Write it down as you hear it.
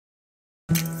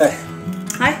Hey.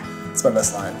 Hi. It's my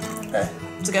best line. Hey.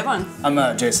 It's a good one.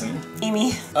 I'm Jason.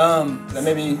 Amy. Then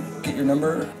maybe get your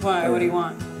number? Why? What do you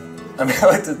want? I mean, I'd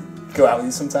like to go out with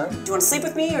you sometime. Do you want to sleep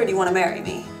with me or do you want to marry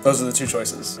me? Those are the two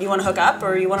choices. You want to hook up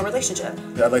or you want a relationship?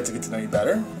 Yeah, I'd like to get to know you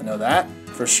better. I know that,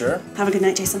 for sure. Have a good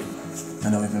night, Jason. I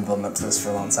know we've been building up to this for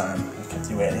a long time. I've kept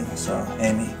you waiting, so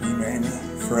Amy, will you marry me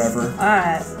forever?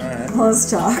 Alright. Alright. Let's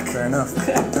talk. Fair enough.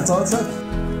 That's all it said.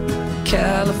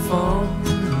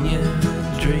 California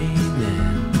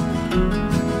dreaming,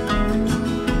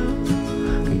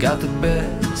 got the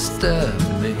best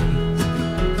of me.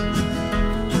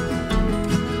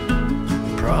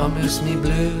 Promise me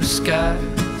blue skies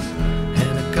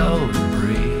and a golden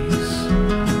breeze,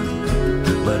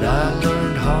 but I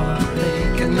learned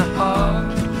heartache and the hard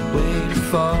way to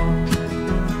fall.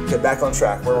 Okay, back on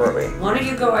track. Where were we? Why don't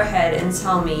you go ahead and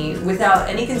tell me, without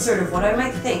any concern of what I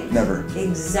might think, Never.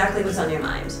 exactly what's on your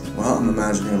mind? Well, I'm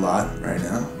imagining a lot right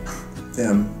now. Yeah,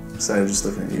 I'm excited just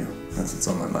looking at you. That's what's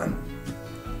on my mind.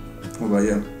 What about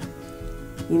you?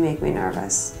 You make me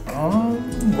nervous. Oh,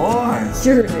 boy.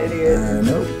 You're an idiot.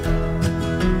 Nope.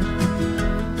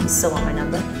 You still want my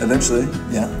number? Eventually,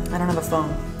 yeah. I don't have a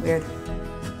phone. Weird.